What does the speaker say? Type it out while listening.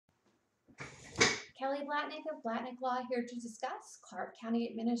Kelly Blatnick of Blatnick Law here to discuss Clark County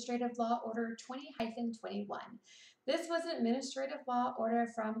Administrative Law Order 20-21. This was an administrative law order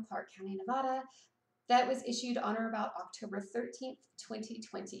from Clark County, Nevada that was issued on or about October 13th,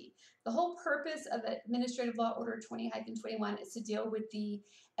 2020. The whole purpose of Administrative Law Order 20-21 is to deal with the,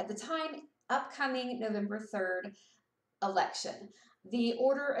 at the time, upcoming November 3rd election. The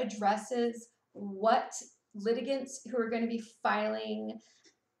order addresses what litigants who are going to be filing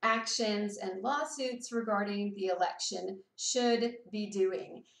actions and lawsuits regarding the election should be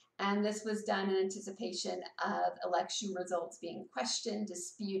doing. And this was done in anticipation of election results being questioned,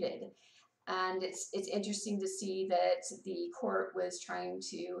 disputed. And it's interesting to see that the court was trying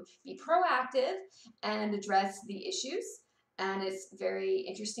to be proactive and address the issues. And it's very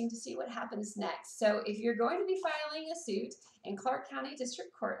interesting to see what happens next. So if you're going to be filing a suit in Clark County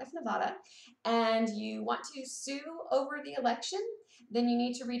District Court of Nevada and you want to sue over the election, then you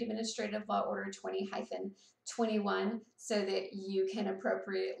need to read Administrative Law Order 20-21 so that you can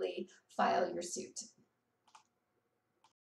appropriately file your suit.